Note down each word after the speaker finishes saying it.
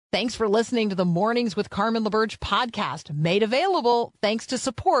Thanks for listening to the Mornings with Carmen LaBerge podcast, made available thanks to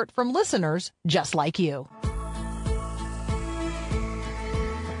support from listeners just like you.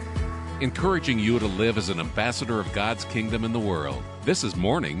 Encouraging you to live as an ambassador of God's kingdom in the world. This is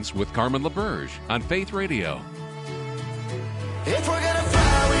Mornings with Carmen LaBerge on Faith Radio. If we're gonna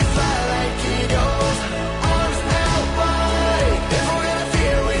fly, we fly like eagles, arms held wide. If we're gonna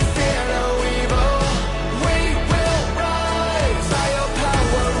fear, we fear no evil. We will rise. By your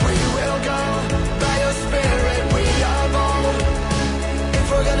power, we will go. By your spirit, we are bold. If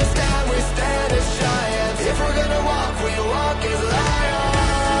we're gonna stand, we stand as giants. If we're gonna walk, we walk as lions.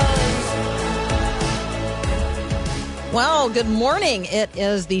 Well, good morning. It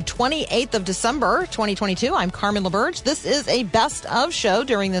is the 28th of December, 2022. I'm Carmen LaBerge. This is a best of show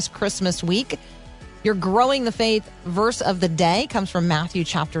during this Christmas week. Your Growing the Faith verse of the day comes from Matthew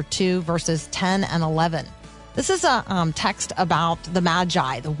chapter 2, verses 10 and 11. This is a text about the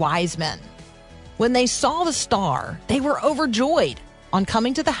Magi, the wise men. When they saw the star, they were overjoyed. On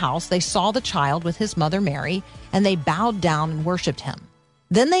coming to the house, they saw the child with his mother Mary, and they bowed down and worshipped him.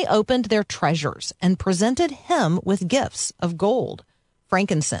 Then they opened their treasures and presented him with gifts of gold,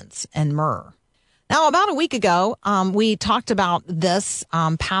 frankincense, and myrrh. Now, about a week ago, we talked about this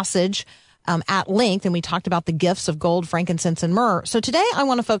passage at length, and we talked about the gifts of gold, frankincense, and myrrh. So today I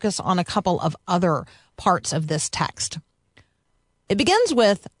want to focus on a couple of other parts of this text. It begins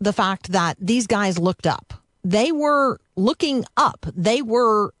with the fact that these guys looked up. They were looking up. They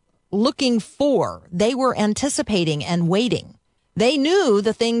were looking for. They were anticipating and waiting. They knew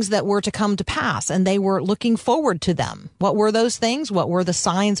the things that were to come to pass, and they were looking forward to them. What were those things? What were the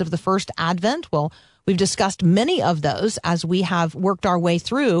signs of the first advent? Well, we've discussed many of those as we have worked our way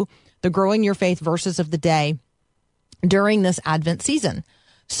through the Growing Your Faith verses of the day during this Advent season.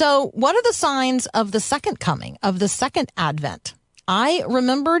 So what are the signs of the second coming, of the second advent? I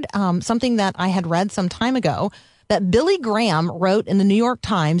remembered something that I had read some time ago that Billy Graham wrote in the New York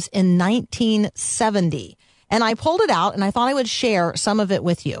Times in 1970. And I pulled it out, and I thought I would share some of it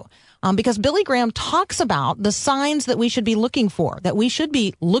with you because Billy Graham talks about the signs that we should be looking for, that we should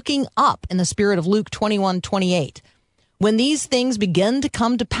be looking up in the spirit of Luke 21:28. When these things begin to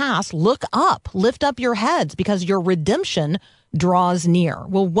come to pass, look up, lift up your heads because your redemption draws near.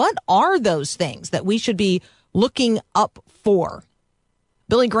 Well, what are those things that we should be looking up for?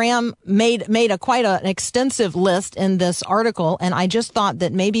 Billy Graham made quite an extensive list in this article, and I just thought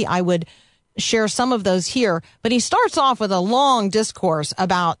that maybe I would share some of those here, but he starts off with a long discourse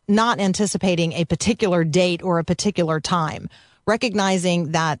about not anticipating a particular date or a particular time,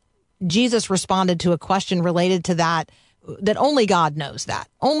 recognizing that Jesus responded to a question related to that only God knows that.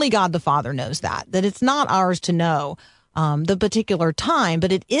 Only God the Father knows that it's not ours to know the particular time,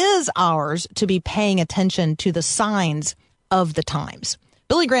 but it is ours to be paying attention to the signs of the times.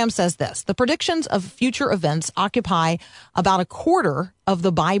 Billy Graham says this: the predictions of future events occupy about a quarter of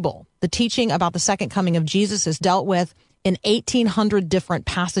the Bible. The teaching about the second coming of Jesus is dealt with in 1,800 different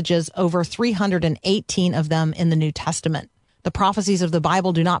passages, over 318 of them in the New Testament. The prophecies of the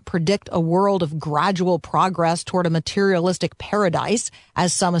Bible do not predict a world of gradual progress toward a materialistic paradise,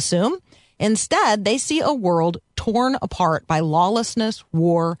 as some assume. Instead, they see a world torn apart by lawlessness,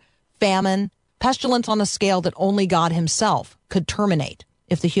 war, famine, pestilence on a scale that only God himself could terminate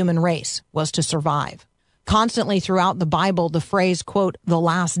if the human race was to survive. Constantly throughout the Bible, the phrase, quote, the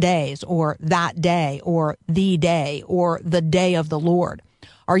last days, or that day, or the day, or the day of the Lord,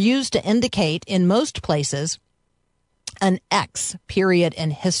 are used to indicate in most places an X period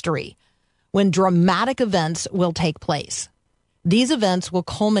in history when dramatic events will take place. These events will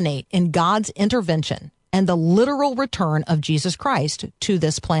culminate in God's intervention and the literal return of Jesus Christ to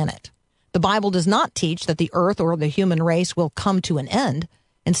this planet. The Bible does not teach that the earth or the human race will come to an end.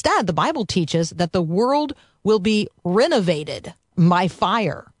 Instead, the Bible teaches that the world will be renovated by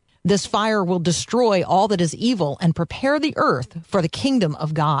fire. This fire will destroy all that is evil and prepare the earth for the kingdom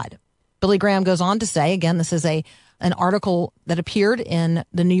of God. Billy Graham goes on to say, again, this is an article that appeared in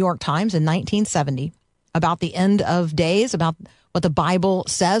the New York Times in 1970 about the end of days, about what the Bible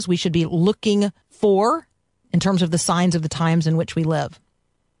says we should be looking for in terms of the signs of the times in which we live.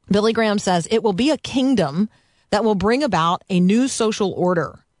 Billy Graham says it will be a kingdom that will bring about a new social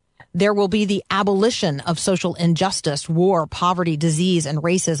order. There will be the abolition of social injustice, war, poverty, disease, and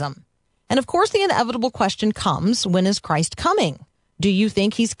racism. And of course, the inevitable question comes, when is Christ coming? Do you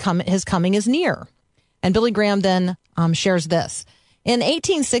think his coming is near? And Billy Graham then shares this. In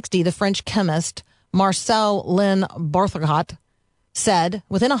 1860, the French chemist Marcel Len Bartholomew said,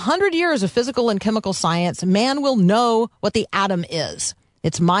 within 100 years of physical and chemical science, man will know what the atom is.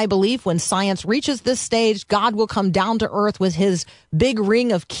 It's my belief when science reaches this stage, God will come down to earth with his big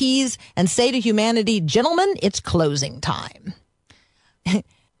ring of keys and say to humanity, gentlemen, it's closing time.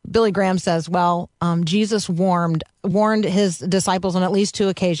 Billy Graham says, Jesus warned his disciples on at least 2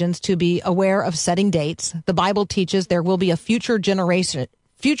 occasions to be aware of setting dates. The Bible teaches there will be a future generation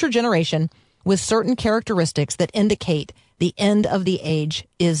with certain characteristics that indicate the end of the age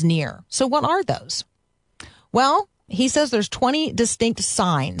is near. So what are those? Well, he says there's 20 distinct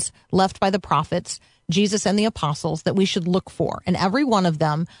signs left by the prophets, Jesus and the apostles, that we should look for. And every one of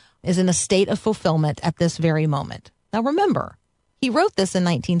them is in a state of fulfillment at this very moment. Now remember, he wrote this in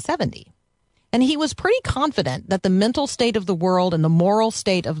 1970. And he was pretty confident that the mental state of the world and the moral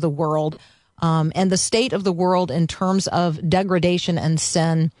state of the world and the state of the world in terms of degradation and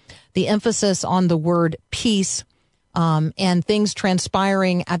sin, the emphasis on the word peace, and things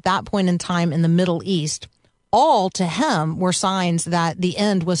transpiring at that point in time in the Middle East, all to him were signs that the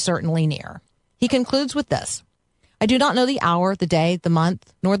end was certainly near. He concludes with this: I do not know the hour, the day, the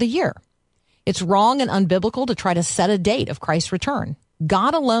month, nor the year. It's wrong and unbiblical to try to set a date of Christ's return.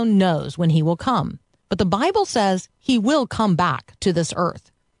 God alone knows when he will come. But the Bible says he will come back to this earth.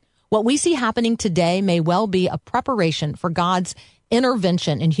 What we see happening today may well be a preparation for God's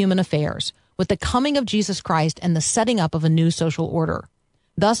intervention in human affairs with the coming of Jesus Christ and the setting up of a new social order.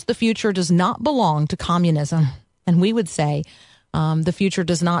 Thus, the future does not belong to communism. And we would say the future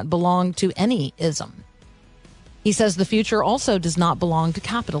does not belong to any ism. He says the future also does not belong to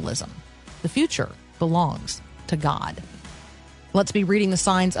capitalism. The future belongs to God. Let's be reading the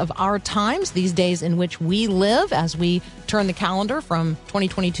signs of our times, these days in which we live, as we turn the calendar from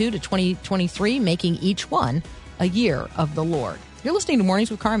 2022 to 2023, making each one a year of the Lord. You're listening to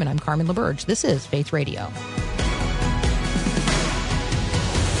Mornings with Carmen. I'm Carmen LaBerge. This is Faith Radio.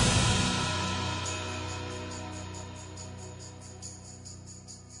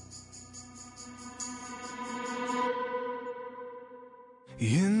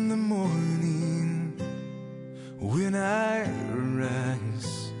 In the morning, when I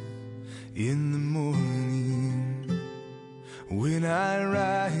rise, in the morning, when I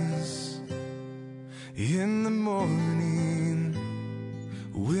rise, in the morning,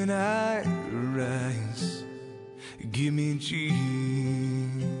 when I rise, give me Jesus.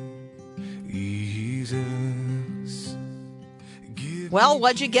 Well,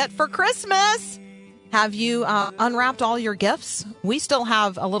 what'd you get for Christmas? Have you unwrapped all your gifts? We still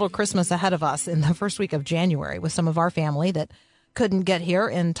have a little Christmas ahead of us in the first week of January with some of our family that couldn't get here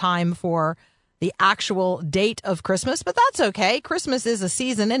in time for the actual date of Christmas, but that's okay. Christmas is a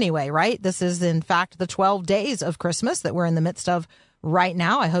season anyway, right? This is, in fact, the 12 days of Christmas that we're in the midst of right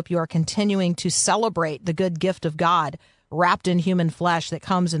now. I hope you are continuing to celebrate the good gift of God wrapped in human flesh that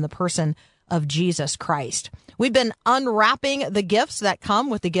comes in the person of Jesus Christ. We've been unwrapping the gifts that come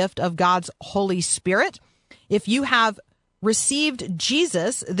with the gift of God's Holy Spirit. If you have received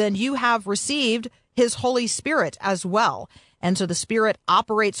Jesus, then you have received his Holy Spirit as well. And so the Spirit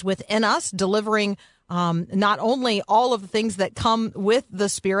operates within us, delivering not only all of the things that come with the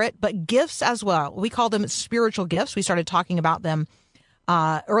Spirit, but gifts as well. We call them spiritual gifts. We started talking about them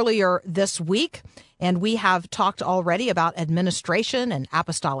earlier this week. And we have talked already about administration and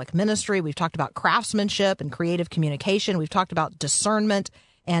apostolic ministry. We've talked about craftsmanship and creative communication. We've talked about discernment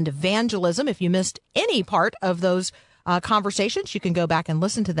and evangelism. If you missed any part of those conversations, you can go back and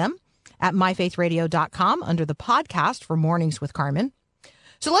listen to them at myfaithradio.com under the podcast for Mornings with Carmen.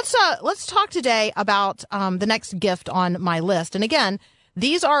 So let's talk today about the next gift on my list. And again,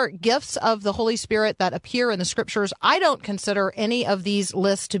 these are gifts of the Holy Spirit that appear in the scriptures. I don't consider any of these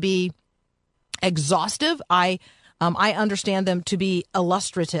lists to be exhaustive. I understand them to be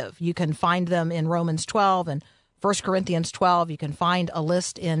illustrative. You can find them in Romans 12 and 1 Corinthians 12. You can find a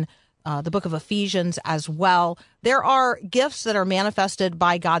list in the book of Ephesians as well. There are gifts that are manifested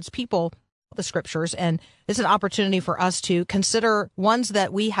by God's people, the scriptures, and it's an opportunity for us to consider ones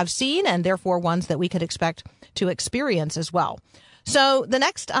that we have seen and therefore ones that we could expect to experience as well. So the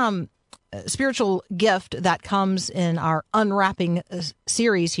next spiritual gift that comes in our unwrapping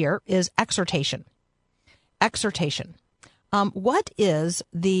series here is exhortation. Exhortation. What is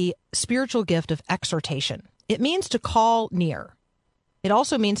the spiritual gift of exhortation? It means to call near. It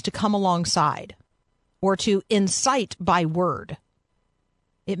also means to come alongside or to incite by word.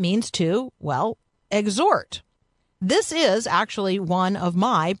 It means to, exhort. This is actually one of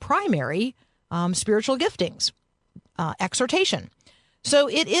my primary spiritual giftings, exhortation. So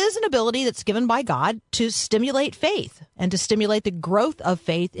it is an ability that's given by God to stimulate faith and to stimulate the growth of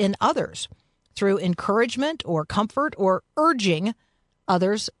faith in others through encouragement or comfort or urging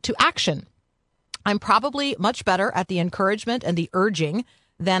others to action. I'm probably much better at the encouragement and the urging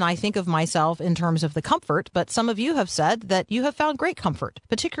than I think of myself in terms of the comfort. But some of you have said that you have found great comfort,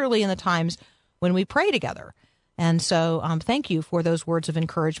 particularly in the times when we pray together. And so thank you for those words of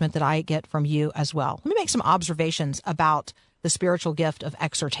encouragement that I get from you as well. Let me make some observations about the spiritual gift of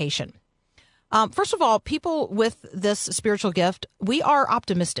exhortation. First of all, people with this spiritual gift, we are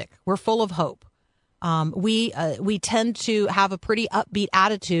optimistic. We're full of hope. We tend to have a pretty upbeat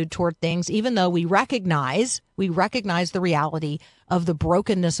attitude toward things, even though we recognize the reality of the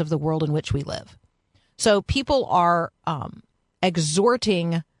brokenness of the world in which we live. So people are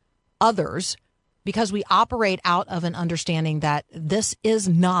exhorting others because we operate out of an understanding that this is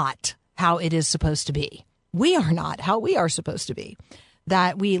not how it is supposed to be. We are not how we are supposed to be.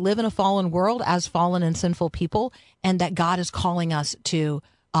 That we live in a fallen world as fallen and sinful people, and that God is calling us to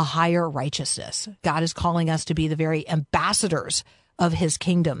a higher righteousness. God is calling us to be the very ambassadors of his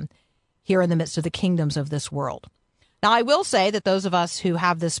kingdom here in the midst of the kingdoms of this world. Now, I will say that those of us who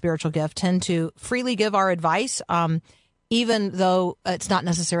have this spiritual gift tend to freely give our advice, even though it's not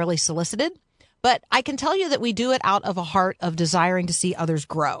necessarily solicited. But I can tell you that we do it out of a heart of desiring to see others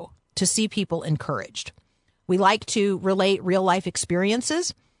grow, to see people encouraged. We like to relate real life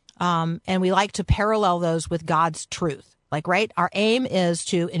experiences, and we like to parallel those with God's truth. Right? Our aim is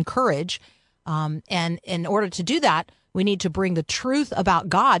to encourage, and in order to do that, we need to bring the truth about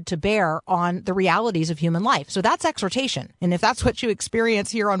God to bear on the realities of human life. So that's exhortation. And if that's what you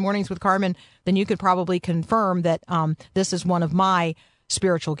experience here on Mornings with Carmen, then you could probably confirm that this is one of my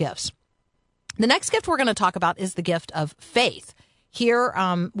spiritual gifts. The next gift we're going to talk about is the gift of faith. Here,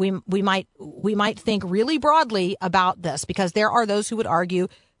 we might think really broadly about this, because there are those who would argue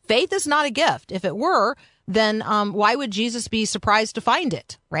faith is not a gift. If it were, then why would Jesus be surprised to find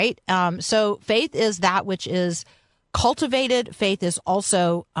it, right? So faith is that which is cultivated. Faith is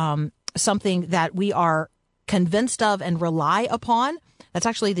also something that we are convinced of and rely upon. That's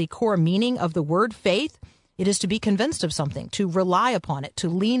actually the core meaning of the word faith. It is to be convinced of something, to rely upon it, to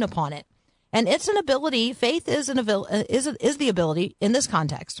lean upon it. And it's an ability. Faith is the ability in this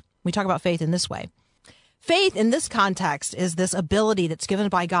context. We talk about faith in this way. Faith in this context is this ability that's given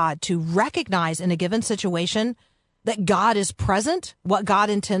by God to recognize in a given situation that God is present, what God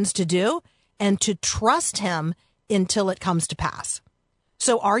intends to do, and to trust him until it comes to pass.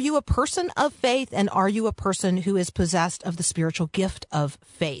 So are you a person of faith, and are you a person who is possessed of the spiritual gift of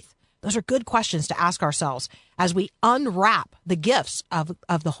faith? Those are good questions to ask ourselves as we unwrap the gifts of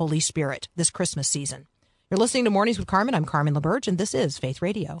the Holy Spirit this Christmas season. You're listening to Mornings with Carmen. I'm Carmen LaBerge, and this is Faith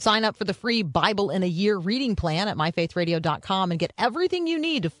Radio. Sign up for the free Bible in a Year reading plan at myfaithradio.com and get everything you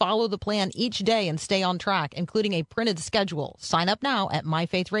need to follow the plan each day and stay on track, including a printed schedule. Sign up now at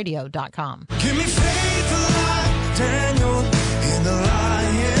myfaithradio.com. Give me faith like Daniel in the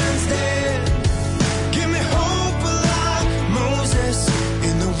lion's den. Give me hope like Moses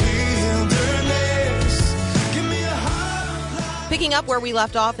in the wilderness. Give me a heart like... Picking up where we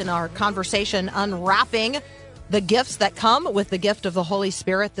left off in our conversation, unwrapping the gifts that come with the gift of the Holy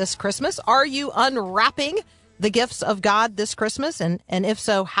Spirit this Christmas. Are you unwrapping the gifts of God this Christmas? And if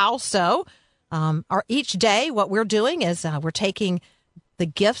so, how so? Each day, what we're doing is we're taking the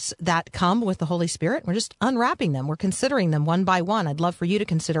gifts that come with the Holy Spirit. We're just unwrapping them. We're considering them one by one. I'd love for you to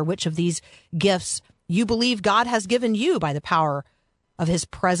consider which of these gifts you believe God has given you by the power of his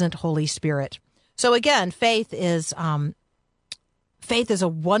present Holy Spirit. So again, faith is a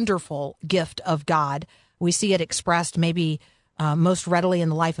wonderful gift of God. We see it expressed maybe most readily in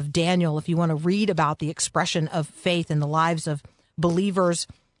the life of Daniel. If you want to read about the expression of faith in the lives of believers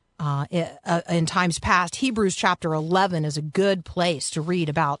in times past, Hebrews chapter 11 is a good place to read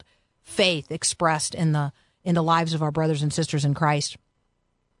about faith expressed in the lives of our brothers and sisters in Christ.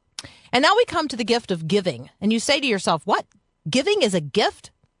 And now we come to the gift of giving. And you say to yourself, what? Giving is a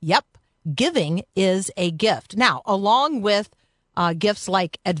gift? Yep. Giving is a gift. Now, along with gifts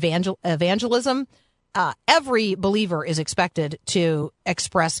like evangelism, every believer is expected to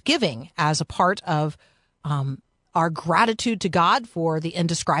express giving as a part of our gratitude to God for the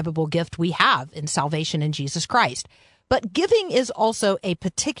indescribable gift we have in salvation in Jesus Christ. But giving is also a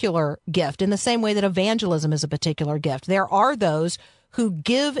particular gift in the same way that evangelism is a particular gift. There are those who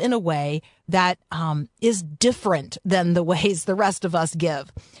give in a way that is different than the ways the rest of us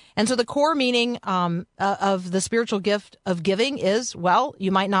give. And so the core meaning of the spiritual gift of giving is, well,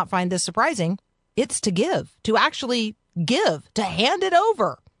 you might not find this surprising. It's to give, to actually give, to hand it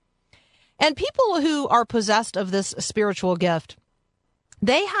over. And people who are possessed of this spiritual gift,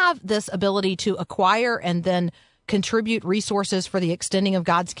 they have this ability to acquire and then contribute resources for the extending of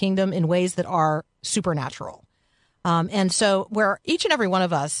God's kingdom in ways that are supernatural. And so where each and every one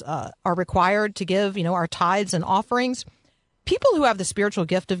of us are required to give, our tithes and offerings, people who have the spiritual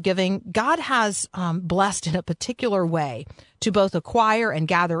gift of giving, God has blessed in a particular way to both acquire and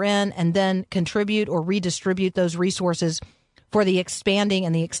gather in and then contribute or redistribute those resources for the expanding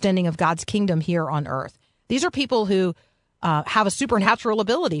and the extending of God's kingdom here on earth. These are people who have a supernatural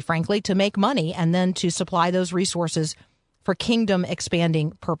ability, frankly, to make money and then to supply those resources for kingdom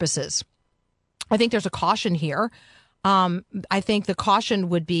expanding purposes. I think there's a caution here. I think the caution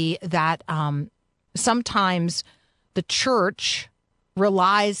would be that sometimes the church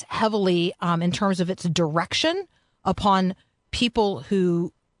relies heavily in terms of its direction upon people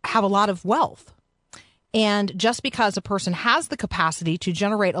who have a lot of wealth. And just because a person has the capacity to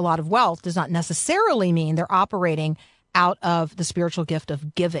generate a lot of wealth does not necessarily mean they're operating out of the spiritual gift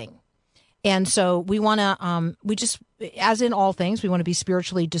of giving. And so we want to, as in all things, we want to be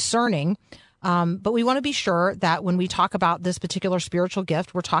spiritually discerning. But we want to be sure that when we talk about this particular spiritual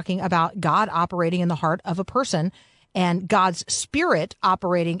gift, we're talking about God operating in the heart of a person and God's Spirit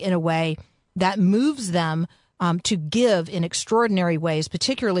operating in a way that moves them to give in extraordinary ways,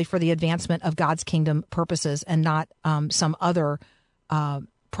 particularly for the advancement of God's kingdom purposes and not some other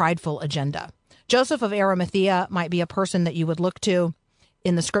prideful agenda. Joseph of Arimathea might be a person that you would look to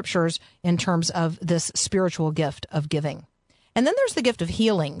in the scriptures in terms of this spiritual gift of giving. And then there's the gift of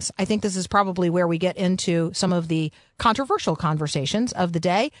healings. I think this is probably where we get into some of the controversial conversations of the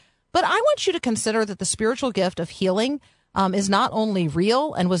day. But I want you to consider that the spiritual gift of healing is not only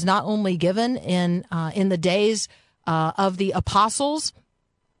real and was not only given in the days of the apostles,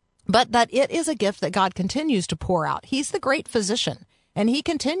 but that it is a gift that God continues to pour out. He's the great physician, and he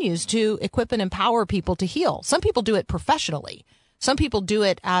continues to equip and empower people to heal. Some people do it professionally. Some people do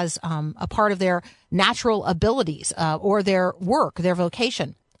it as a part of their natural abilities or their work, their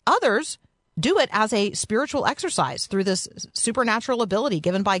vocation. Others do it as a spiritual exercise through this supernatural ability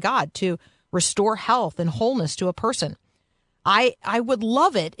given by God to restore health and wholeness to a person. I would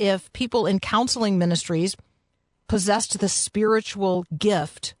love it if people in counseling ministries possessed the spiritual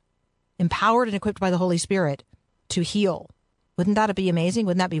gift, empowered and equipped by the Holy Spirit, to heal. Wouldn't that be amazing?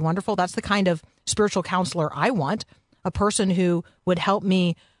 Wouldn't that be wonderful? That's the kind of spiritual counselor I want. A person who would help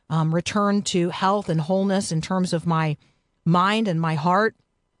me return to health and wholeness in terms of my mind and my heart.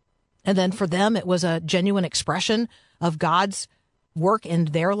 And then for them, it was a genuine expression of God's work in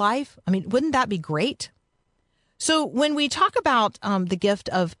their life. I mean, wouldn't that be great? So when we talk about the gift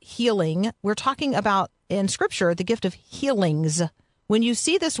of healing, we're talking about in Scripture, the gift of healings. When you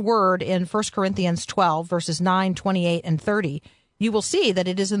see this word in 1 Corinthians 12, verses 9, 28, and 30, you will see that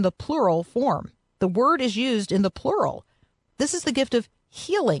it is in the plural form. The word is used in the plural. This is the gift of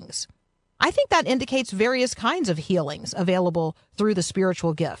healings. I think that indicates various kinds of healings available through the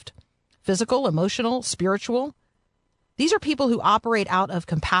spiritual gift. Physical, emotional, spiritual. These are people who operate out of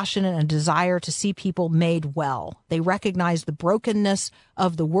compassion and a desire to see people made well. They recognize the brokenness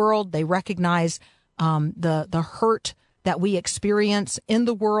of the world. They recognize the hurt that we experience in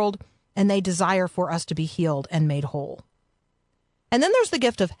the world, and they desire for us to be healed and made whole. And then there's the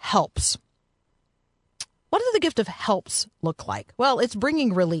gift of helps. What does the gift of helps look like? Well, it's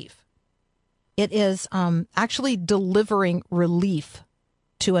bringing relief. It is actually delivering relief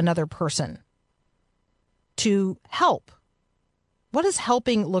to another person. To help. What does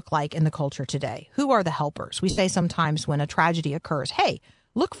helping look like in the culture today? Who are the helpers? We say sometimes when a tragedy occurs, hey,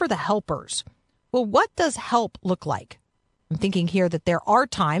 look for the helpers. Well, what does help look like? I'm thinking here that there are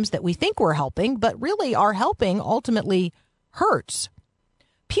times that we think we're helping, but really our helping ultimately hurts.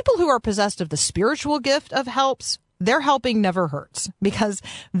 People who are possessed of the spiritual gift of helps, their helping never hurts because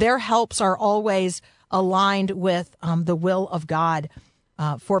their helps are always aligned with the will of God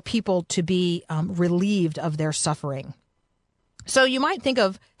for people to be relieved of their suffering. So you might think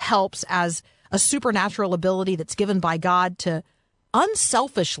of helps as a supernatural ability that's given by God to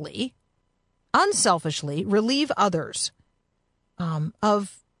unselfishly relieve others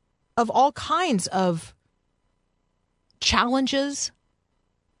of all kinds of challenges,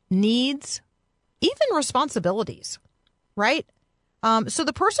 needs, even responsibilities, right? So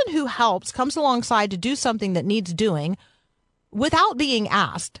the person who helps comes alongside to do something that needs doing without being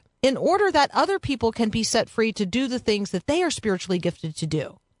asked in order that other people can be set free to do the things that they are spiritually gifted to do.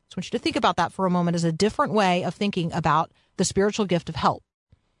 So I want you to think about that for a moment as a different way of thinking about the spiritual gift of help.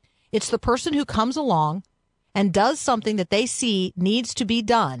 It's the person who comes along and does something that they see needs to be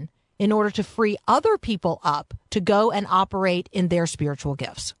done in order to free other people up to go and operate in their spiritual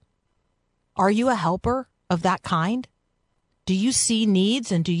gifts. Are you a helper of that kind? Do you see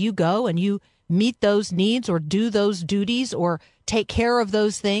needs and do you go and you meet those needs or do those duties or take care of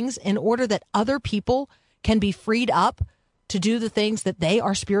those things in order that other people can be freed up to do the things that they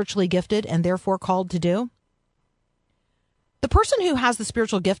are spiritually gifted and therefore called to do? The person who has the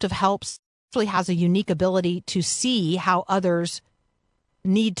spiritual gift of helps actually has a unique ability to see how others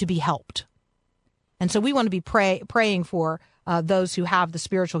need to be helped. And so we want to be praying for those who have the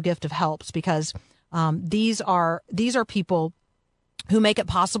spiritual gift of helps, because these are people who make it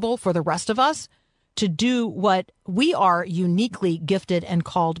possible for the rest of us to do what we are uniquely gifted and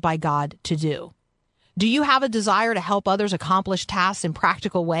called by God to do. Do you have a desire to help others accomplish tasks in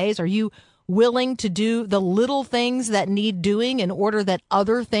practical ways? Are you willing to do the little things that need doing in order that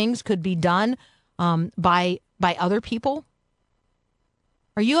other things could be done by other people?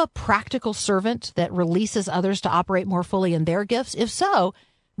 Are you a practical servant that releases others to operate more fully in their gifts? If so,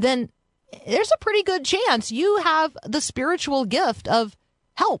 then there's a pretty good chance you have the spiritual gift of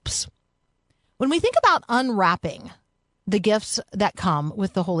helps. When we think about unwrapping the gifts that come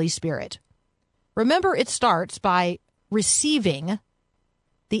with the Holy Spirit, remember it starts by receiving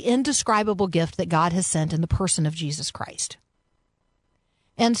the indescribable gift that God has sent in the person of Jesus Christ.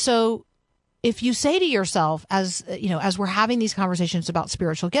 And so if you say to yourself, as we're having these conversations about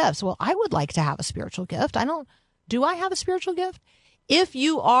spiritual gifts, well, I would like to have a spiritual gift. Do I have a spiritual gift? If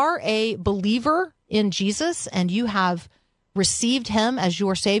you are a believer in Jesus and you have received him as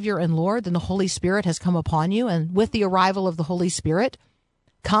your Savior and Lord, then the Holy Spirit has come upon you. And with the arrival of the Holy Spirit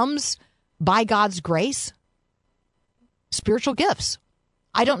comes, by God's grace, spiritual gifts.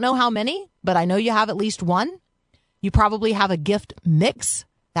 I don't know how many, but I know you have at least one. You probably have a gift mix.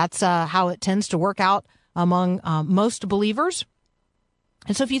 That's how it tends to work out among most believers.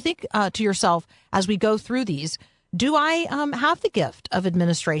 And so if you think to yourself, as we go through these, do I have the gift of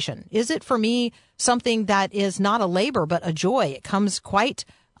administration? Is it for me something that is not a labor, but a joy? It comes quite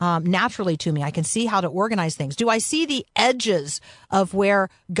naturally to me. I can see how to organize things. Do I see the edges of where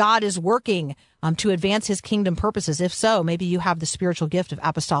God is working to advance his kingdom purposes? If so, maybe you have the spiritual gift of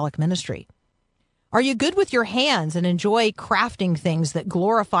apostolic ministry. Are you good with your hands and enjoy crafting things that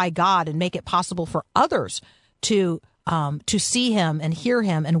glorify God and make it possible for others to see him and hear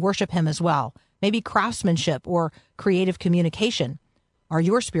him and worship him as well? Maybe craftsmanship or creative communication are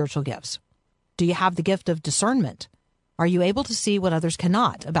your spiritual gifts. Do you have the gift of discernment? Are you able to see what others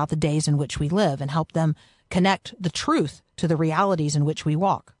cannot about the days in which we live and help them connect the truth to the realities in which we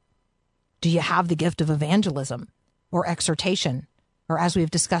walk? Do you have the gift of evangelism or exhortation? Or, as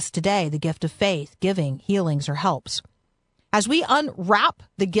we've discussed today, the gift of faith, giving, healings, or helps? As we unwrap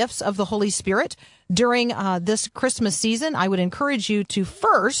the gifts of the Holy Spirit during this Christmas season, I would encourage you to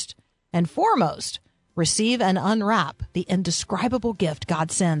first and foremost receive and unwrap the indescribable gift God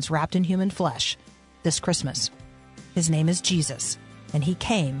sends wrapped in human flesh this Christmas. His name is Jesus, and he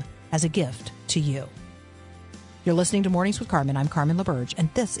came as a gift to you. You're listening to Mornings with Carmen. I'm Carmen LaBerge, and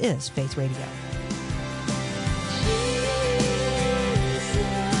this is Faith Radio.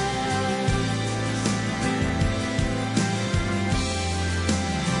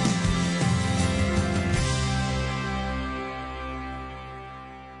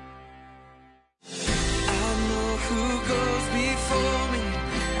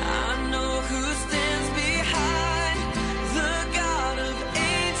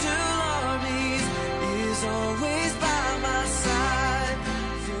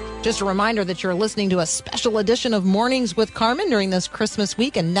 Just a reminder that you're listening to a special edition of Mornings with Carmen during this Christmas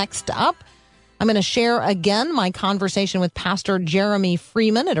week. And next up, I'm going to share again my conversation with Pastor Jeremy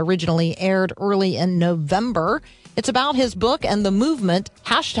Freeman. It originally aired early in November. It's about his book and the movement,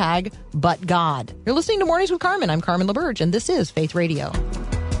 #ButGod. You're listening to Mornings with Carmen. I'm Carmen LaBerge, and this is Faith Radio.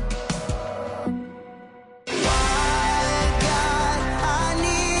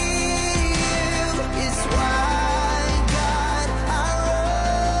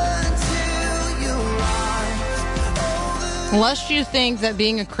 Lest you think that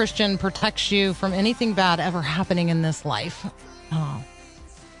being a Christian protects you from anything bad ever happening in this life.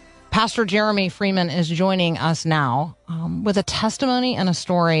 Pastor Jeremy Freeman is joining us now with a testimony and a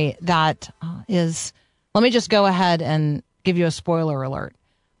story that is, let me just go ahead and give you a spoiler alert.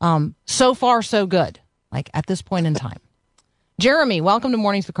 So far, so good, like at this point in time. Jeremy, welcome to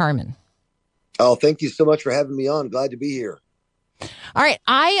Mornings with Carmen. Oh, thank you so much for having me on. Glad to be here. All right.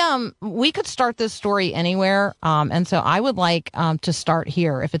 We could start this story anywhere. And so I would like, to start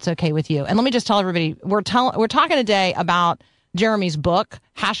here if it's okay with you. And let me just tell everybody, we're talking today about Jeremy's book,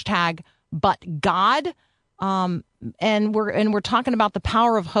 #ButGod. And we're talking about the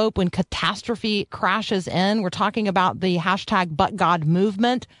power of hope when catastrophe crashes in. We're talking about the #ButGod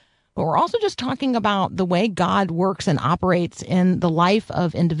movement. But we're also just talking about the way God works and operates in the life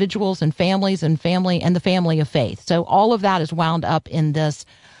of individuals and families and the family of faith. So all of that is wound up in this.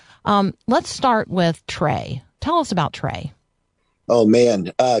 Let's start with Trey. Tell us about Trey. Oh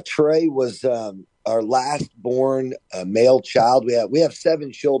man, Trey was our last born male child. We have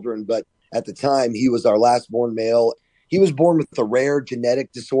 7 children, but at the time he was our last born male. He was born with a rare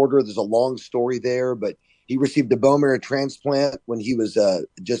genetic disorder. There's a long story there, but he received a bone marrow transplant when he was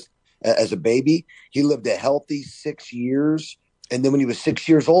just as a baby. He lived a healthy 6 years, and then when he was 6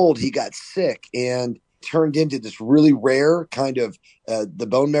 years old, he got sick and turned into this really rare kind of the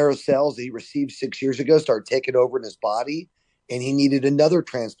bone marrow cells that he received 6 years ago started taking over in his body, and he needed another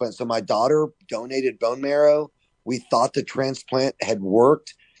transplant. So my daughter donated bone marrow. We thought the transplant had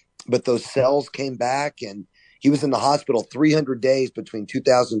worked, but those cells came back, and he was in the hospital 300 days between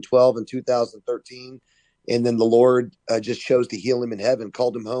 2012 and 2013. And then the Lord just chose to heal him in heaven,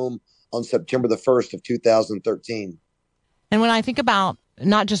 called him home on September the 1st of 2013. And when I think about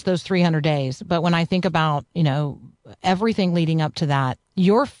not just those 300 days, but when I think about, everything leading up to that,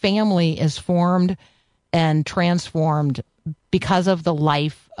 your family is formed and transformed because of the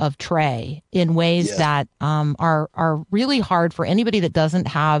life of Trey in ways that are really hard for anybody that doesn't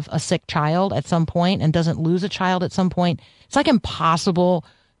have a sick child at some point and doesn't lose a child at some point. It's like impossible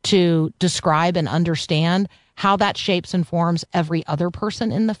to describe and understand how that shapes and forms every other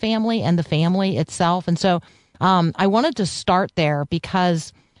person in the family and the family itself. And so I wanted to start there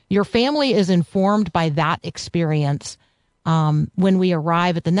because your family is informed by that experience when we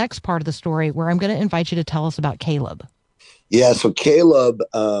arrive at the next part of the story, where I'm going to invite you to tell us about Caleb. Yeah, so Caleb,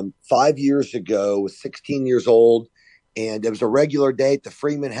 5 years ago, was 16 years old, and it was a regular day at the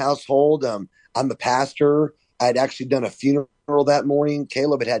Freeman household. I'm a pastor. I had actually done a funeral that morning.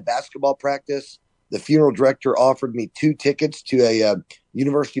 Caleb had basketball practice. The funeral director offered me 2 tickets to a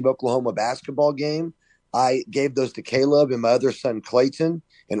University of Oklahoma basketball game. I gave those to Caleb and my other son, Clayton,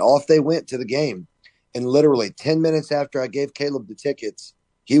 and off they went to the game. And literally 10 minutes after I gave Caleb the tickets,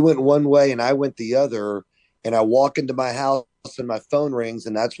 he went one way and I went the other. And I walk into my house and my phone rings,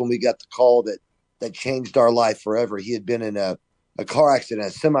 and that's when we got the call that changed our life forever. He had been in a car accident,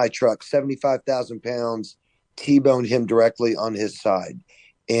 a semi-truck, 75,000 pounds, T-boned him directly on his side.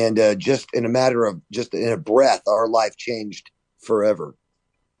 And just in a matter of, just in a breath, our life changed forever.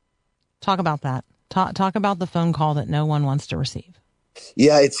 Talk about that. Talk about the phone call that no one wants to receive.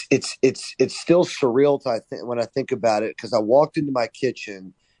 Yeah, it's still surreal when I think about it, because I walked into my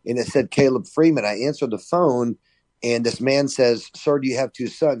kitchen and it said Caleb Freeman. I answered the phone, and this man says, "Sir, do you have 2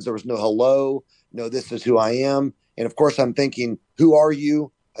 sons?" There was no hello, no "this is who I am." And of course, I'm thinking, "Who are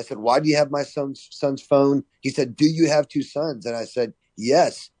you?" I said, "Why do you have my son's phone?" He said, "Do you have 2 sons?" And I said,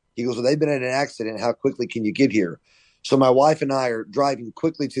 "Yes." He goes, "Well, they've been in an accident. How quickly can you get here?" So my wife and I are driving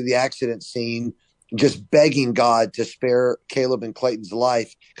quickly to the accident scene, just begging God to spare Caleb and Clayton's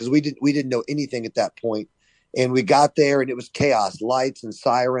life, because we didn't know anything at that point. And we got there, and it was chaos, lights and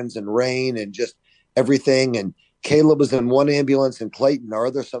sirens and rain and just everything. And Caleb was in one ambulance and Clayton, our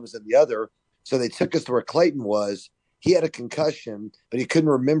other son, was in the other. So they took us to where Clayton was. He had a concussion, but he couldn't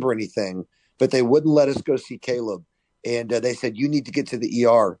remember anything. But they wouldn't let us go see Caleb. And they said, "You need to get to the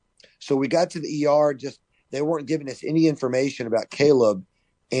ER." So we got to the ER. Just they weren't giving us any information about Caleb.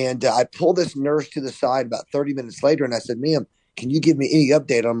 And I pulled this nurse to the side about 30 minutes later, and I said, "Ma'am, can you give me any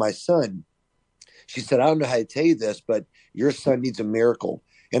update on my son?" She said, "I don't know how to tell you this, but your son needs a miracle."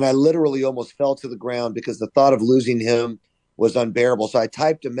 And I literally almost fell to the ground because the thought of losing him was unbearable. So I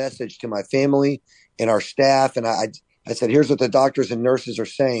typed a message to my family and our staff, and I said, "Here's what the doctors and nurses are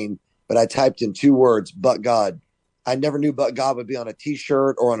saying." But I typed in 2 words, "but God." I never knew "but God" would be on a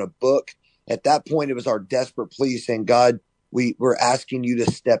T-shirt or on a book. At that point, it was our desperate plea saying, "God, we're asking you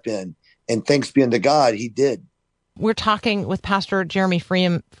to step in." And thanks be unto God, he did. We're talking with Pastor Jeremy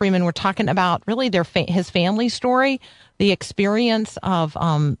Freeman. We're talking about really his family story, the experience of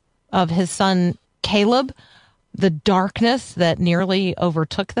his son Caleb, the darkness that nearly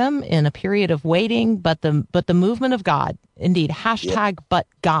overtook them in a period of waiting, but the movement of God. Indeed, hashtag but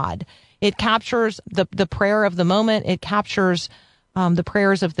God. It captures the prayer of the moment. It captures the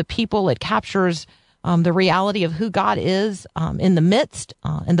prayers of the people. It captures the reality of who God is in the midst.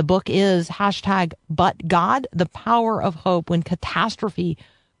 And the book is hashtag but God, the power of hope when catastrophe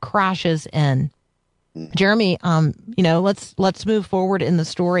crashes in. Jeremy, let's move forward in the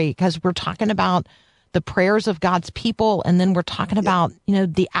story, because we're talking about the prayers of God's people, and then we're talking about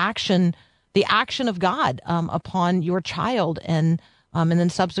the action of God upon your child, and then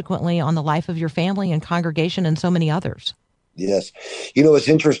subsequently on the life of your family and congregation and so many others. Yes. What's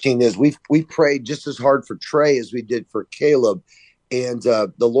interesting is we've prayed just as hard for Trey as we did for Caleb. And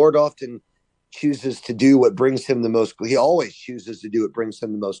the Lord often chooses to do what brings him the most. He always chooses to do what brings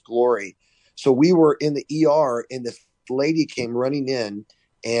him the most glory. So we were in the ER, and this lady came running in,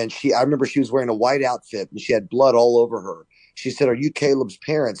 And I remember she was wearing a white outfit and she had blood all over her. She said, "Are you Caleb's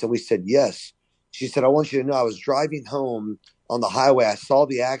parents?" And we said, "Yes." She said, "I want you to know I was driving home on the highway. I saw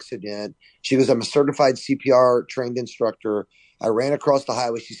the accident." She goes, "I'm a certified CPR trained instructor. I ran across the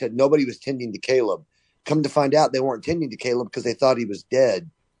highway." She said, "Nobody was tending to Caleb. Come to find out, they weren't tending to Caleb because they thought he was dead."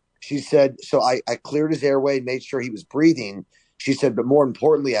 She said, "So I cleared his airway, made sure he was breathing." She said, "But more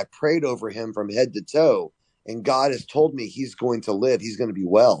importantly, I prayed over him from head to toe. And God has told me he's going to live. He's going to be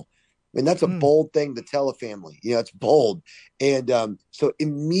well." I mean, that's a bold thing to tell a family. It's bold. And so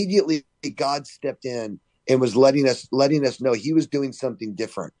immediately God stepped in and was letting us know he was doing something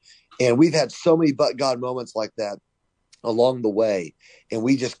different. And we've had so many but God moments like that along the way. And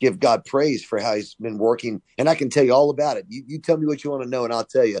we just give God praise for how he's been working. And I can tell you all about it. You tell me what you want to know and I'll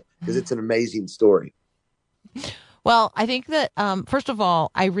tell you, because it's an amazing story. Well, I think that, first of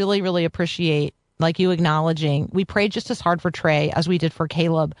all, I really, really appreciate like you acknowledging we prayed just as hard for Trey as we did for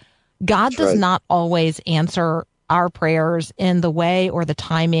Caleb. God does not always answer our prayers in the way or the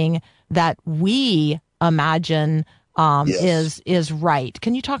timing that we imagine is right.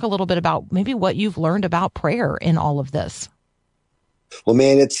 Can you talk a little bit about maybe what you've learned about prayer in all of this? Well,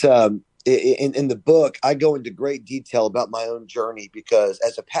 man, it's in the book, I go into great detail about my own journey, because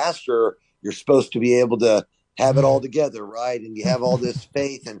as a pastor, you're supposed to be able to have it all together, right? And you have all this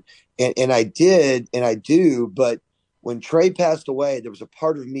faith, and I did, and I do. But when Trey passed away, there was a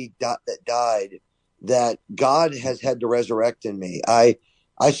part of me that died that God has had to resurrect in me. I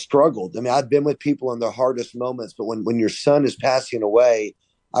struggled. I mean, I've been with people in their hardest moments, but when your son is passing away,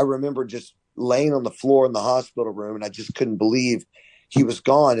 I remember just laying on the floor in the hospital room, and I just couldn't believe he was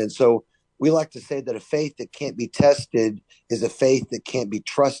gone. And so we like to say that a faith that can't be tested is a faith that can't be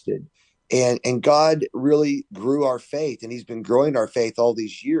trusted. And God really grew our faith, and he's been growing our faith all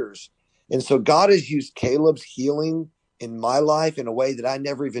these years. And so God has used Caleb's healing in my life in a way that I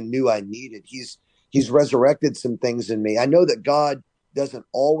never even knew I needed. He's resurrected some things in me. I know that God doesn't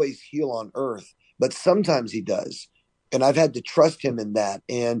always heal on earth, but sometimes he does. And I've had to trust him in that.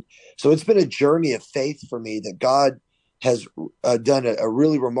 And so it's been a journey of faith for me that God has done a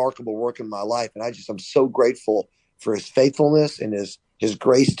really remarkable work in my life. And I'm so grateful for his faithfulness and his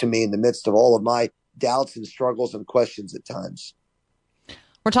grace to me in the midst of all of my doubts and struggles and questions at times.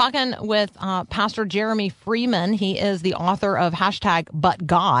 We're talking with Pastor Jeremy Freeman. He is the author of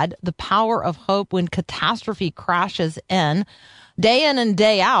 #ButGod, The Power of Hope When Catastrophe Crashes In. Day in and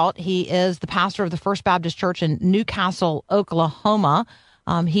day out, he is the pastor of the First Baptist Church in Newcastle, Oklahoma.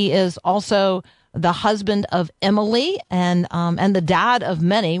 He is also the husband of Emily and the dad of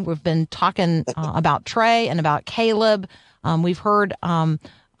many. We've been talking about Trey and about Caleb. We've heard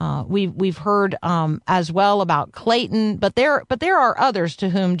we've heard as well about Clayton, but there are others to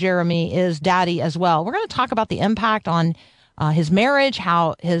whom Jeremy is daddy as well. We're going to talk about the impact on his marriage,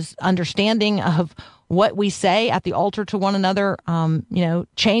 how his understanding of what we say at the altar to one another,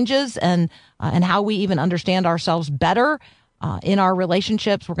 changes, and how we even understand ourselves better in our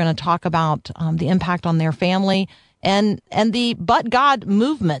relationships. We're going to talk about the impact on their family and the But God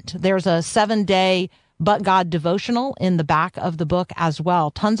movement. There's a 7-day But God devotional in the back of the book as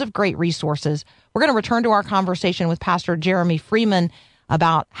well. Tons of great resources. We're going to return to our conversation with Pastor Jeremy Freeman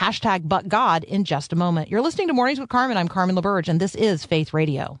about #ButGod in just a moment. You're listening to Mornings with Carmen. I'm Carmen LaBerge, and this is Faith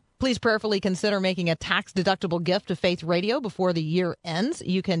Radio. Please prayerfully consider making a tax-deductible gift to Faith Radio before the year ends.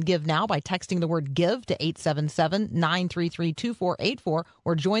 You can give now by texting the word GIVE to 877-933-2484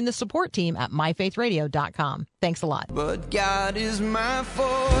 or join the support team at myfaithradio.com. Thanks a lot. But God is my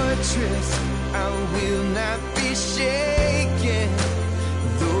fortress, I will not be shaken.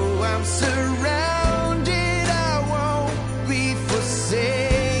 Though I'm surrounded, I won't be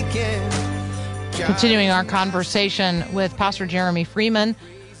forsaken. Continuing our conversation with Pastor Jeremy Freeman,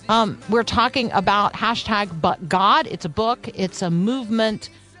 we're talking about #ButGod. It's a book. It's a movement.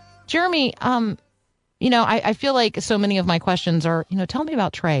 Jeremy, I feel like so many of my questions are, tell me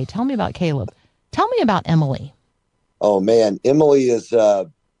about Trey. Tell me about Caleb. Tell me about Emily. Oh, man. Emily is,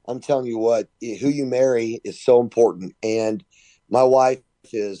 I'm telling you what, who you marry is so important. And my wife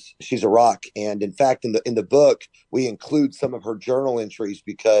she's a rock. And in fact, in the book, we include some of her journal entries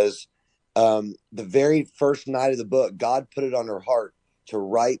because the very first night of the book, God put it on her heart to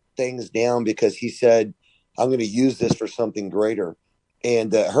write things down because he said, I'm going to use this for something greater.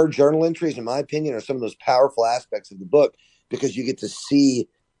 And her journal entries, in my opinion, are some of those powerful aspects of the book because you get to see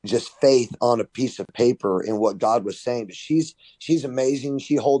just faith on a piece of paper and what God was saying. But she's amazing.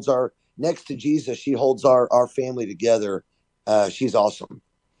 She holds next to Jesus, she holds our family together. She's awesome.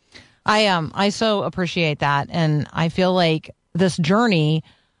 I so appreciate that. And I feel like this journey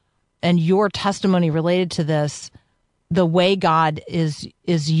and your testimony related to this the way God is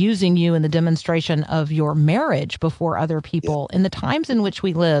using you in the demonstration of your marriage before other people in the times in which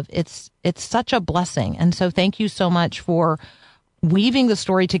we live. It's such a blessing. And so thank you so much for weaving the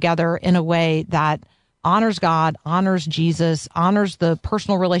story together in a way that honors God, honors Jesus, honors the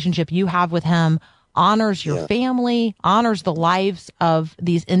personal relationship you have with him, honors your family, honors the lives of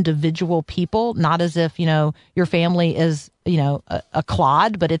these individual people, not as if, your family is, a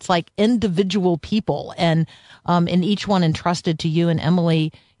clod, but it's like individual people. And each one entrusted to you and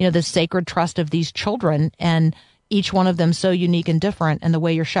Emily, the sacred trust of these children, and each one of them so unique and different, and the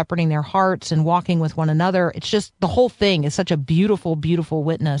way you're shepherding their hearts and walking with one another. It's just, the whole thing is such a beautiful, beautiful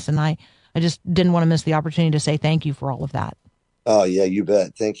witness. And I just didn't want to miss the opportunity to say thank you for all of that. Oh, yeah, you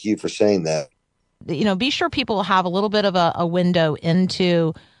bet. Thank you for saying that. Be sure people have a little bit of a window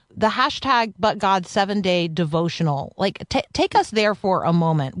into the hashtag But God 7-Day Devotional. Like, take us there for a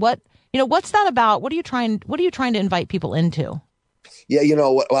moment. What's that about? What are you trying to invite people into? Yeah,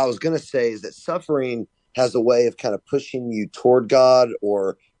 what I was going to say is that suffering has a way of kind of pushing you toward God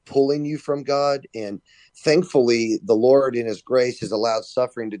or pulling you from God. And thankfully, the Lord in his grace has allowed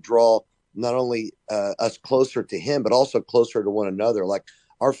suffering to draw not only us closer to him, but also closer to one another. Like,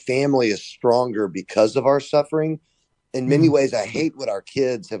 our family is stronger because of our suffering. In many ways, I hate what our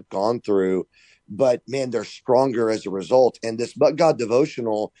kids have gone through, but man, they're stronger as a result. And this But God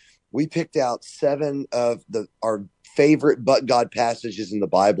devotional, we picked out 7 of our favorite But God passages in the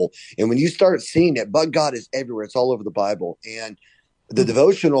Bible. And when you start seeing it, But God is everywhere. It's all over the Bible. And the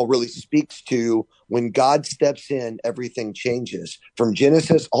devotional really speaks to when God steps in, everything changes. From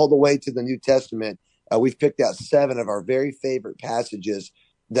Genesis all the way to the New Testament, we've picked out 7 of our very favorite passages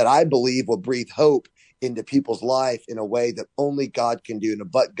that I believe will breathe hope into people's life in a way that only God can do, in a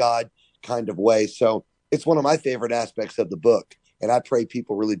but God kind of way. So it's one of my favorite aspects of the book, and I pray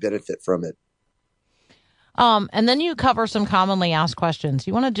people really benefit from it. And then you cover some commonly asked questions.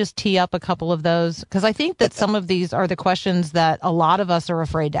 You want to just tee up a couple of those? Because I think that some of these are the questions that a lot of us are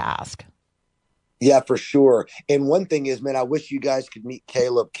afraid to ask. Yeah, for sure. And one thing is, man, I wish you guys could meet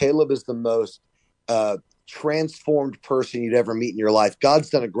Caleb. Caleb is the most transformed person you'd ever meet in your life. God's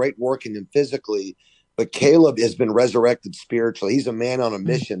done a great work in him physically, but Caleb has been resurrected spiritually. He's a man on a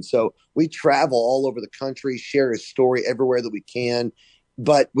mission. So we travel all over the country, share his story everywhere that we can,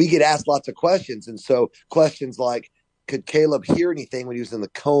 but we get asked lots of questions. And so questions like, could Caleb hear anything when he was in the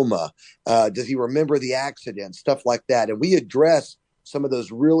coma? Does he remember the accident? Stuff like that. And we address some of those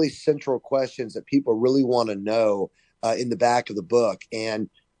really central questions that people really want to know in the back of the book. And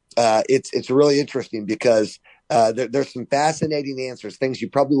it's really interesting because there's some fascinating answers, things you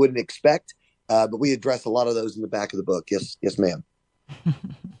probably wouldn't expect, but we address a lot of those in the back of the book. Yes, ma'am.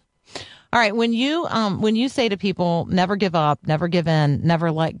 All right. When you say to people, never give up, never give in, never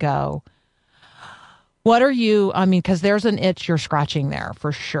let go, what are you? I mean, because there's an itch you're scratching there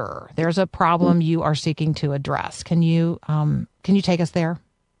for sure. There's a problem you are seeking to address. Can you take us there?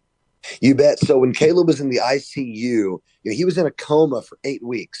 You bet. So when Caleb was in the ICU, he was in a coma for 8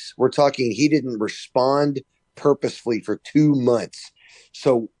 weeks. We're talking he didn't respond purposefully for 2 months.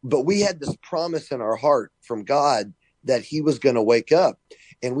 So, but we had this promise in our heart from God that he was going to wake up.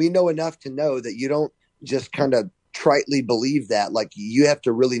 And we know enough to know that you don't just kind of tritely believe that. Like, you have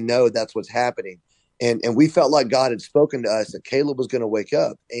to really know that's what's happening. And we felt like God had spoken to us that Caleb was going to wake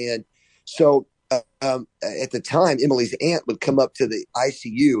up. And so at the time, Emily's aunt would come up to the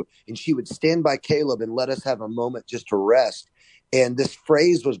ICU and she would stand by Caleb and let us have a moment just to rest. And this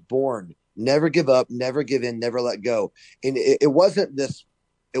phrase was born: never give up, never give in, never let go. And it wasn't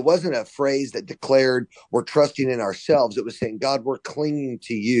a phrase that declared we're trusting in ourselves. It was saying, God, we're clinging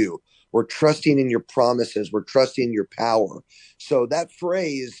to you. We're trusting in your promises. We're trusting in your power. So that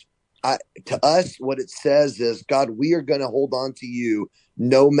phrase, to us, what it says is, God, we are going to hold on to you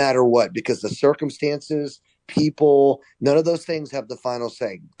no matter what, because the circumstances, people, none of those things have the final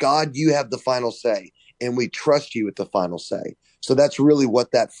say. God, you have the final say, and we trust you with the final say. So that's really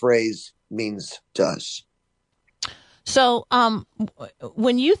what that phrase means to us. So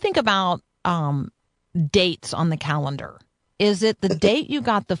when you think about dates on the calendar, is it the date you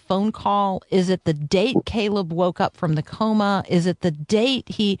got the phone call? Is it the date Caleb woke up from the coma? Is it the date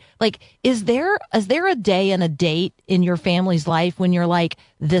is there a day and a date in your family's life when you're like,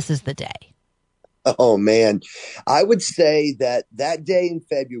 this is the day? Oh, man. I would say that day in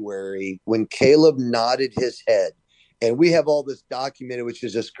February when Caleb nodded his head, and we have all this documented, which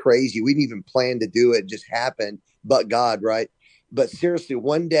is just crazy. We didn't even plan to do it. It just happened. But God, right? But seriously,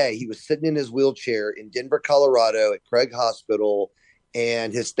 one day he was sitting in his wheelchair in Denver, Colorado at Craig Hospital,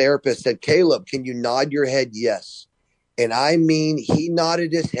 and his therapist said, Caleb, can you nod your head? Yes. And I mean, he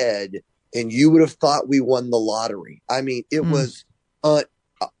nodded his head and you would have thought we won the lottery. I mean, it was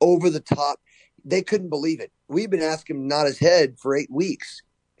over the top. They couldn't believe it. We've been asking him to nod his head for 8 weeks,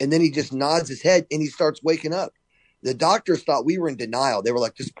 and then he just nods his head and he starts waking up. The doctors thought we were in denial. They were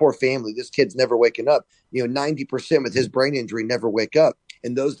like, this poor family, this kid's never waking up. 90% with his brain injury never wake up.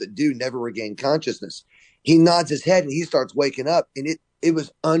 And those that do never regain consciousness. He nods his head and he starts waking up, and it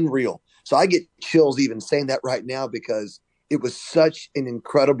was unreal. So I get chills even saying that right now, because it was such an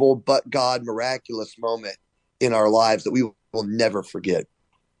incredible, but God, miraculous moment in our lives that we will never forget.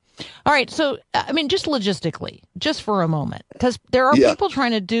 All right. So, I mean, just logistically, just for a moment, because there are people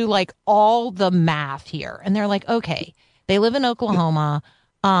trying to do like all the math here. And they're like, okay, they live in Oklahoma.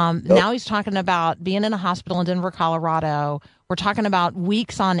 Now he's talking about being in a hospital in Denver, Colorado. We're talking about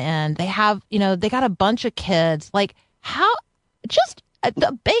weeks on end. They have, they got a bunch of kids. Like, how, just at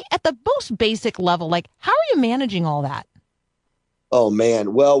the most basic level, like, how are you managing all that? Oh,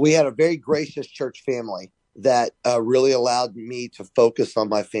 man. Well, we had a very gracious church family that really allowed me to focus on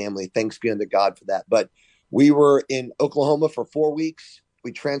my family. Thanks be unto God for that. But we were in Oklahoma for 4 weeks.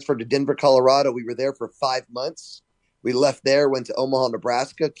 We transferred to Denver, Colorado. We were there for 5 months. We left there, went to Omaha,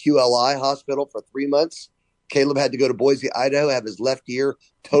 Nebraska, QLI hospital for 3 months. Caleb had to go to Boise, Idaho, have his left ear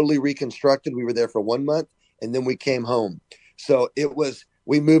totally reconstructed. We were there for 1 month, and then we came home. So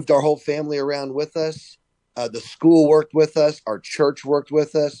we moved our whole family around with us. The school worked with us. Our church worked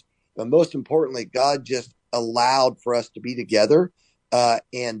with us. But most importantly, God just allowed for us to be together.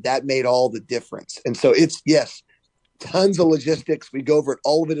 And that made all the difference. And so tons of logistics. We go over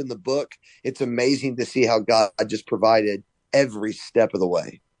all of it in the book. It's amazing to see how God just provided every step of the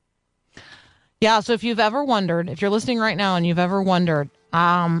way. Yeah. So if you've ever wondered, if you're listening right now and you've ever wondered,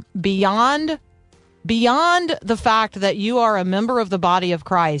 beyond the fact that you are a member of the body of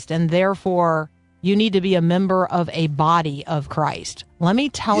Christ and therefore you need to be a member of a body of Christ, let me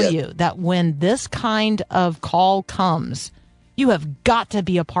tell you that when this kind of call comes, you have got to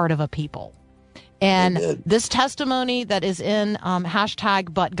be a part of a people. And this testimony that is in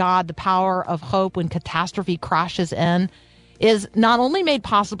hashtag But God, the power of hope when catastrophe crashes in, is not only made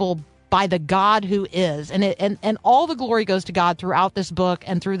possible by the God who is, and all the glory goes to God throughout this book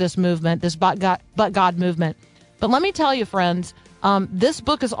and through this movement, this But God movement. But let me tell you, friends, this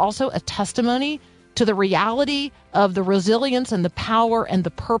book is also a testimony to the reality of the resilience and the power and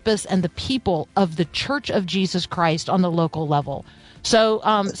the purpose and the people of the Church of Jesus Christ on the local level. So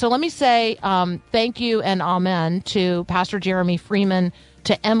let me say thank you and amen to Pastor Jeremy Freeman,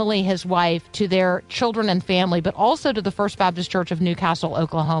 to Emily, his wife, to their children and family, but also to the First Baptist Church of Newcastle,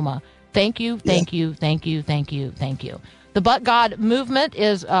 Oklahoma. Thank you, thank you, thank you, thank you, thank you. The But God movement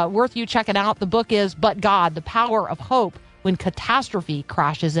is worth you checking out. The book is But God, the power of hope when catastrophe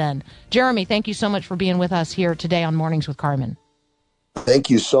crashes in. Jeremy, thank you so much for being with us here today on Mornings with Carmen. Thank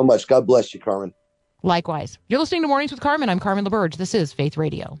you so much. God bless you, Carmen. Likewise. You're listening to Mornings with Carmen. I'm Carmen LaBerge. This is Faith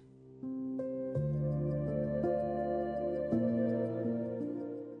Radio.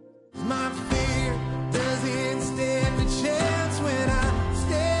 My fear doesn't stand a chance when I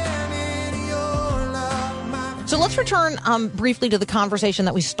stand in your love. So let's return briefly to the conversation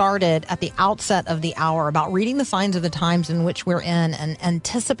that we started at the outset of the hour about reading the signs of the times in which we're in and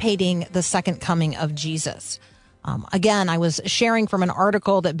anticipating the second coming of Jesus. Again, I was sharing from an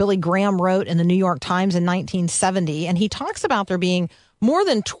article that Billy Graham wrote in the New York Times in 1970, and he talks about there being more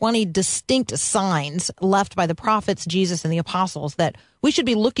than 20 distinct signs left by the prophets, Jesus, and the apostles that we should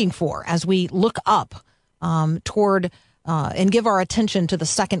be looking for as we look up toward and give our attention to the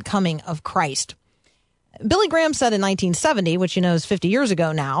second coming of Christ. Billy Graham said in 1970, which you know is 50 years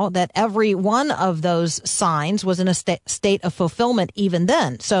ago now, that every one of those signs was in a state of fulfillment even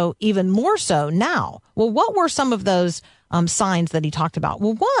then. So even more so now. Well, what were some of those signs that he talked about?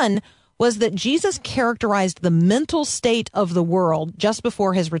 Well, one was that Jesus characterized the mental state of the world just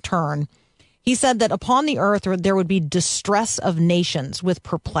before his return. He said that upon the earth there would be distress of nations with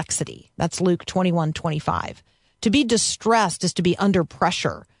perplexity. That's Luke 21:25. To be distressed is to be under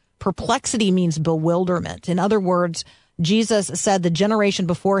pressure. Perplexity means bewilderment. In other words, Jesus said the generation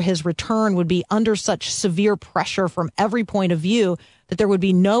before his return would be under such severe pressure from every point of view that there would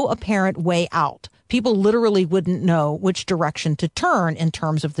be no apparent way out. People literally wouldn't know which direction to turn in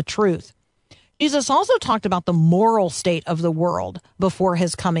terms of the truth. Jesus also talked about the moral state of the world before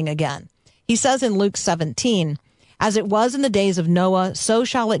his coming again. He says in Luke 17, "As it was in the days of Noah, so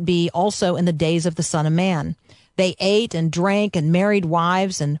shall it be also in the days of the Son of Man. They ate and drank and married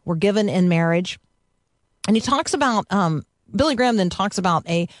wives and were given in marriage." And he talks about, Billy Graham then talks about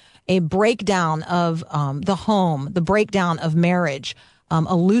a breakdown of the home, the breakdown of marriage,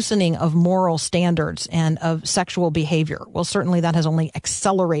 a loosening of moral standards and of sexual behavior. Well, certainly that has only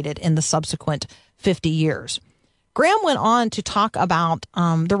accelerated in the subsequent 50 years. Graham went on to talk about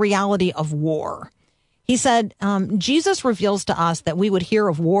the reality of war. He said, Jesus reveals to us that we would hear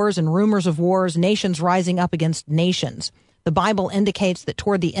of wars and rumors of wars, nations rising up against nations. The Bible indicates that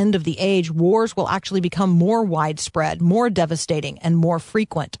toward the end of the age, wars will actually become more widespread, more devastating, and more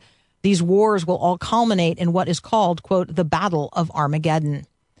frequent. These wars will all culminate in what is called, quote, the Battle of Armageddon.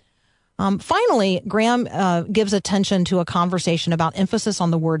 Finally, Graham gives attention to a conversation about emphasis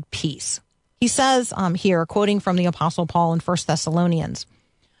on the word peace. He says here, quoting from the Apostle Paul in 1 Thessalonians,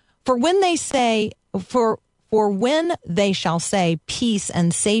 For when they shall say peace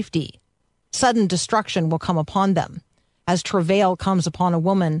and safety, sudden destruction will come upon them, as travail comes upon a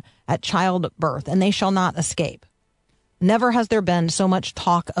woman at childbirth, and they shall not escape. Never has there been so much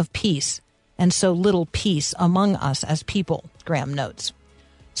talk of peace and so little peace among us as people, Graham notes.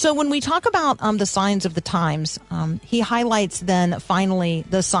 So when we talk about the signs of the times, he highlights then finally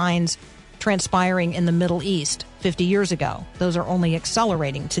the signs transpiring in the Middle East 50 years ago. Those are only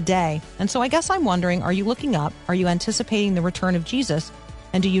accelerating today. And so I guess I'm wondering, are you looking up? Are you anticipating the return of Jesus?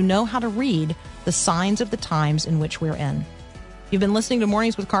 And do you know how to read the signs of the times in which we're in? You've been listening to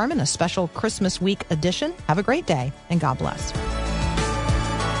Mornings with Carmen, a special Christmas week edition. Have a great day, and God bless.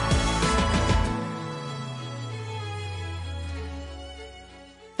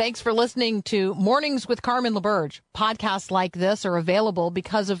 Thanks for listening to Mornings with Carmen LaBerge. Podcasts like this are available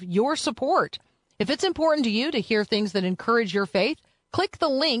because of your support. If it's important to you to hear things that encourage your faith, click the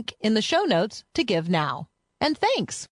link in the show notes to give now. And thanks.